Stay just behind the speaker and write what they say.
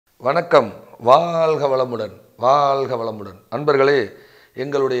வணக்கம். வாழ்க வளமுடன், வாழ்க வளமுடன். அன்பர்களே,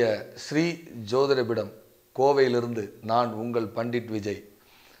 எங்களுடைய ஸ்ரீ ஜோதிடபீடம் கோவையிலிருந்து நான் உங்கள் பண்டிட் விஜய்.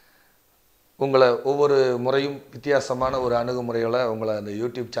 உங்களை ஒவ்வொரு முறையும் வித்தியாசமான ஒரு அணுகுமுறைகளை உங்களை அந்த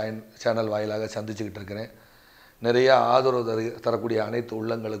யூடியூப் சேனல் வாயிலாக சந்திச்சுக்கிட்டு இருக்கிறேன். நிறைய ஆதரவு தரக்கூடிய அனைத்து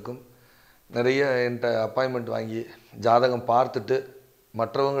உள்ளங்களுக்கும், நிறைய என்கிட்ட அப்பாயின்மெண்ட் வாங்கி ஜாதகம் பார்த்துட்டு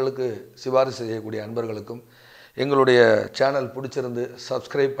மற்றவங்களுக்கு சிபாரிசு செய்யக்கூடிய அன்பர்களுக்கும், எங்களுடைய சேனல் பிடிச்சிருந்து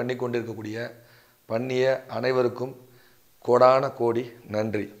சப்ஸ்கிரைப் பண்ணி பண்ணிய அனைவருக்கும் கோடான கோடி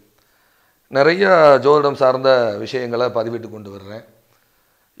நன்றி. நிறைய ஜோதிடம் சார்ந்த விஷயங்களை பதிவிட்டு கொண்டு வர்றேன்.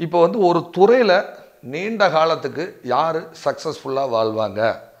 இப்போ ஒரு துறையில் நீண்ட காலத்துக்கு யார் சக்ஸஸ்ஃபுல்லாக வாழ்வாங்க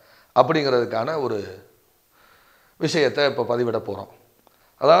அப்படிங்கிறதுக்கான ஒரு விஷயத்தை இப்போ பதிவிட போகிறோம்.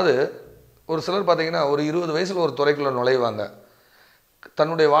 அதாவது ஒரு சிலர் பார்த்திங்கன்னா ஒரு 20 வயசில் ஒரு துறைக்குள்ளே நுழைவாங்க.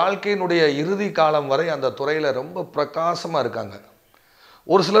 தன்னுடைய வாழ்க்கையினுடைய இறுதி காலம் வரை அந்த துறையில் ரொம்ப பிரகாசமாக இருக்காங்க.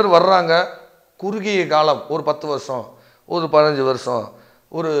 ஒரு சிலர் வர்றாங்க, குறுகிய காலம், ஒரு 10 வருஷம், ஒரு 15 வருஷம்,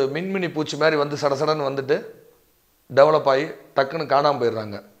 ஒரு மின்மினி பூச்சி மாதிரி சடசடன்னு வந்துட்டு டெவலப் ஆகி டக்குன்னு காணாமல்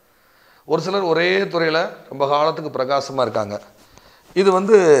போயிடுறாங்க. ஒரு சிலர் ஒரே துறையில் ரொம்ப காலத்துக்கு பிரகாசமாக இருக்காங்க. இது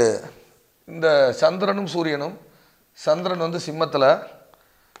இந்த சந்திரனும் சூரியனும், சந்திரன் சிம்மத்தில்,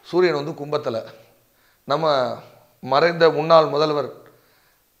 சூரியன் கும்பத்தில், நம்ம மறைந்த முன்னாள் முதல்வர்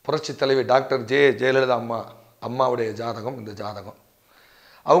புரட்சி தலைவி டாக்டர் ஜெயலலிதா அம்மாவுடைய ஜாதகம் இந்த ஜாதகம்.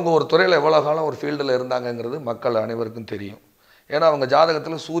 அவங்க ஒரு துறையில் எவ்வளோ காலம் ஒரு ஃபீல்டில் இருந்தாங்கங்கிறது மக்கள் அனைவருக்கும் தெரியும். ஏன்னா அவங்க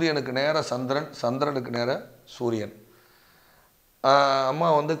ஜாதகத்தில் சூரியனுக்கு நேர சந்திரன், சந்திரனுக்கு நேர சூரியன். அம்மா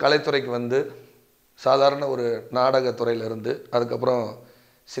கலைத்துறைக்கு சாதாரண ஒரு நாடகத்துறையில் இருந்து, அதுக்கப்புறம்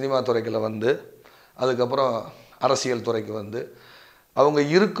சினிமா துறைக்கில் அதுக்கப்புறம் அரசியல் துறைக்கு அவங்க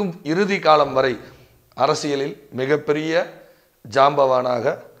இருக்கும் இறுதி காலம் வரை அரசியலில் மிகப்பெரிய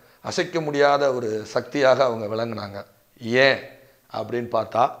ஜாம்பவானாக, அசைக்க முடியாத ஒரு சக்தியாக அவங்க விளங்கினாங்க. ஏன் அப்படின்னு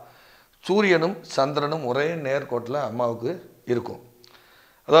பார்த்தா, சூரியனும் சந்திரனும் ஒரே நேர்கோட்டில் அம்மாவுக்கு இருக்கும்.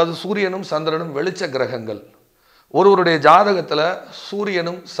 அதாவது சூரியனும் சந்திரனும் வெளிச்ச கிரகங்கள். ஒருவருடைய ஜாதகத்தில்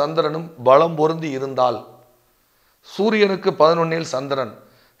சூரியனும் சந்திரனும் பலம் பொருந்தி இருந்தால், சூரியனுக்கு 11 சந்திரன்,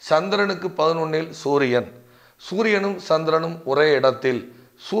 சந்திரனுக்கு 11 சூரியன், சூரியனும் சந்திரனும் ஒரே இடத்தில்,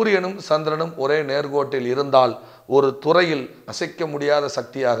 சூரியனும் சந்திரனும் ஒரே நேர்கோட்டில் இருந்தால் ஒரு துறையில் அசைக்க முடியாத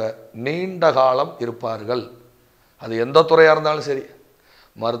சக்தியாக நீண்ட காலம் இருப்பார்கள். அது எந்த துறையாக இருந்தாலும் சரி,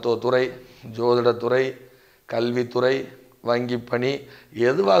 மருத்துவத்துறை, ஜோதிடத்துறை, கல்வித்துறை, வங்கி பணி,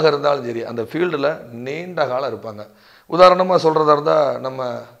 எதுவாக இருந்தாலும் சரி, அந்த ஃபீல்டில் நீண்ட காலம் இருப்பாங்க. உதாரணமாக சொல்கிறதா இருந்தால், நம்ம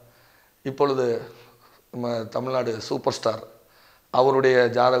இப்பொழுது நம்ம தமிழ்நாடு சூப்பர் ஸ்டார் அவருடைய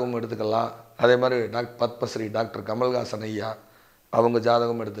ஜாதகம் எடுத்துக்கலாம். அதே மாதிரி பத்மஸ்ரீ டாக்டர் கமல்ஹாசன் ஐயா அவங்க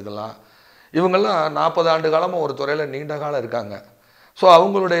ஜாதகம் எடுத்துக்கலாம். இவங்கெல்லாம் 40 ஆண்டு காலமாக ஒரு துறையில் நீண்ட காலம் இருக்காங்க. ஸோ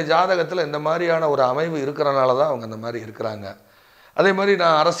அவங்களுடைய ஜாதகத்தில் இந்த மாதிரியான ஒரு அமைவு இருக்கிறனால தான் அவங்க அந்த மாதிரி இருக்கிறாங்க. அதே மாதிரி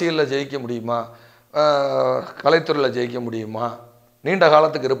நான் அரசியலில் ஜெயிக்க முடியுமா, கலைத்துறையில் ஜெயிக்க முடியுமா, நீண்ட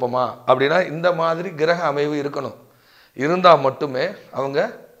காலத்துக்கு இருப்போமா அப்படின்னா இந்த மாதிரி கிரக அமைவு இருக்கணும். இருந்தால் மட்டுமே அவங்க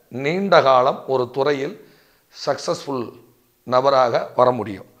நீண்ட காலம் ஒரு துறையில் சக்ஸஸ்ஃபுல் நபராக வர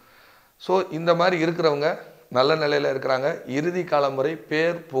முடியும். ஸோ இந்த மாதிரி இருக்கிறவங்க நல்ல நிலையில் இருக்கிறாங்க. இறுதி காலம் வரை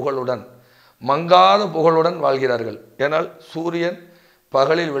பேர் புகழுடன், மங்காத புகழுடன் வாழ்கிறார்கள். ஏனால் சூரியன்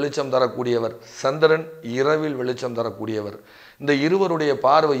பகலில் வெளிச்சம் தரக்கூடியவர், சந்திரன் இரவில் வெளிச்சம் தரக்கூடியவர். இந்த இருவருடைய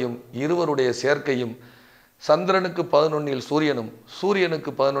பார்வையும் இருவருடைய சேர்க்கையும், சந்திரனுக்கு 11 சூரியனும்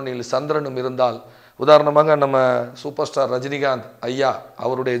சூரியனுக்கு 11 சந்திரனும் இருந்தால், உதாரணமாக நம்ம சூப்பர் ஸ்டார் ரஜினிகாந்த் ஐயா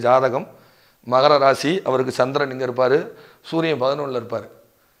அவருடைய ஜாதகம் மகர ராசி, அவருக்கு சந்திரன் இங்கே இருப்பார், சூரியன் 11 இருப்பார்.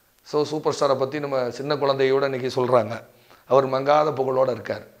 ஸோ சூப்பர் ஸ்டாரை பற்றி நம்ம சின்ன குழந்தையோடு இன்றைக்கி சொல்கிறாங்க, அவர் மங்காத புகழோடு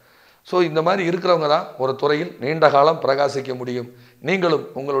இருக்கார். ஸோ இந்த மாதிரி இருக்கிறவங்க தான் ஒரு துறையில் நீண்ட காலம் பிரகாசிக்க முடியும். நீங்களும்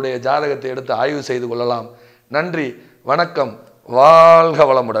உங்களுடைய ஜாதகத்தை எடுத்து ஆய்வு செய்து கொள்ளலாம். நன்றி, வணக்கம், வாழ்க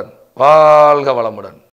வளமுடன், வாழ்க வளமுடன்.